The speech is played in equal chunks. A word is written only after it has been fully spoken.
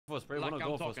For a spray, Like we're not I'm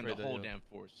going for a talking spray. the whole damn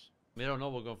force. We don't know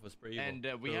we're going for a spray. And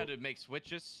we had to make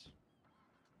switches.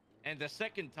 And the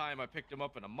second time I picked him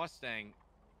up in a Mustang,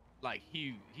 like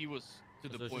he was to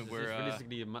the point where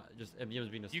realistically just MDM's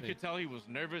being a you snake. could tell he was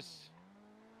nervous.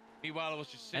 Meanwhile, I was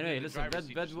just sitting Anyway, in the listen, driver's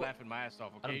seat just laughing my ass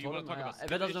off. Okay, you want to talk about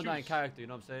Ved doesn't know that in character, you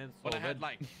know what I'm saying? So when I had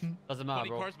like doesn't matter, 20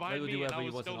 bro. cars behind me and I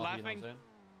was still laughing.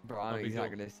 Bro, I'm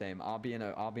exactly the same. I'll be in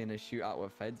a shootout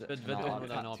with feds, and I'll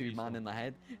tap 2 man in the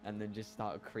head, and then just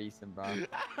start creasing, bro.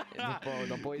 Bro,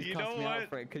 the boys cuss me out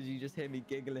for it because you just hear me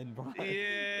giggling, bro.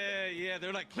 Yeah,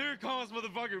 they're like, clear calls,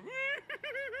 motherfucker.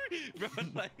 Bro,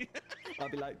 like... I'll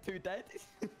be like, 2 dead.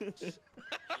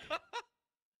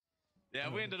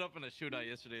 Yeah, we ended up in a shootout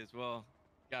yesterday as well.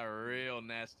 Got real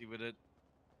nasty with it.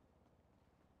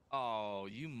 Oh,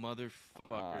 you motherfucker.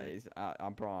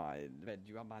 Bro, do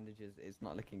you have bandages? It's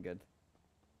not looking good.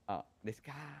 Oh, this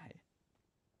guy.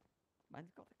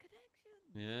 Man's got the connection.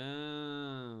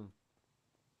 Yeah.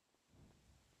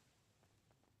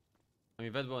 I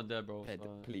mean, Ved wasn't there, bro. Ved, so...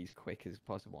 please, quick as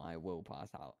possible. I will pass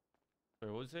out. Sorry,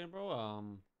 what was you saying, bro?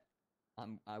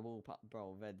 I will pass...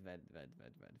 Bro, Ved.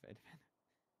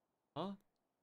 Huh?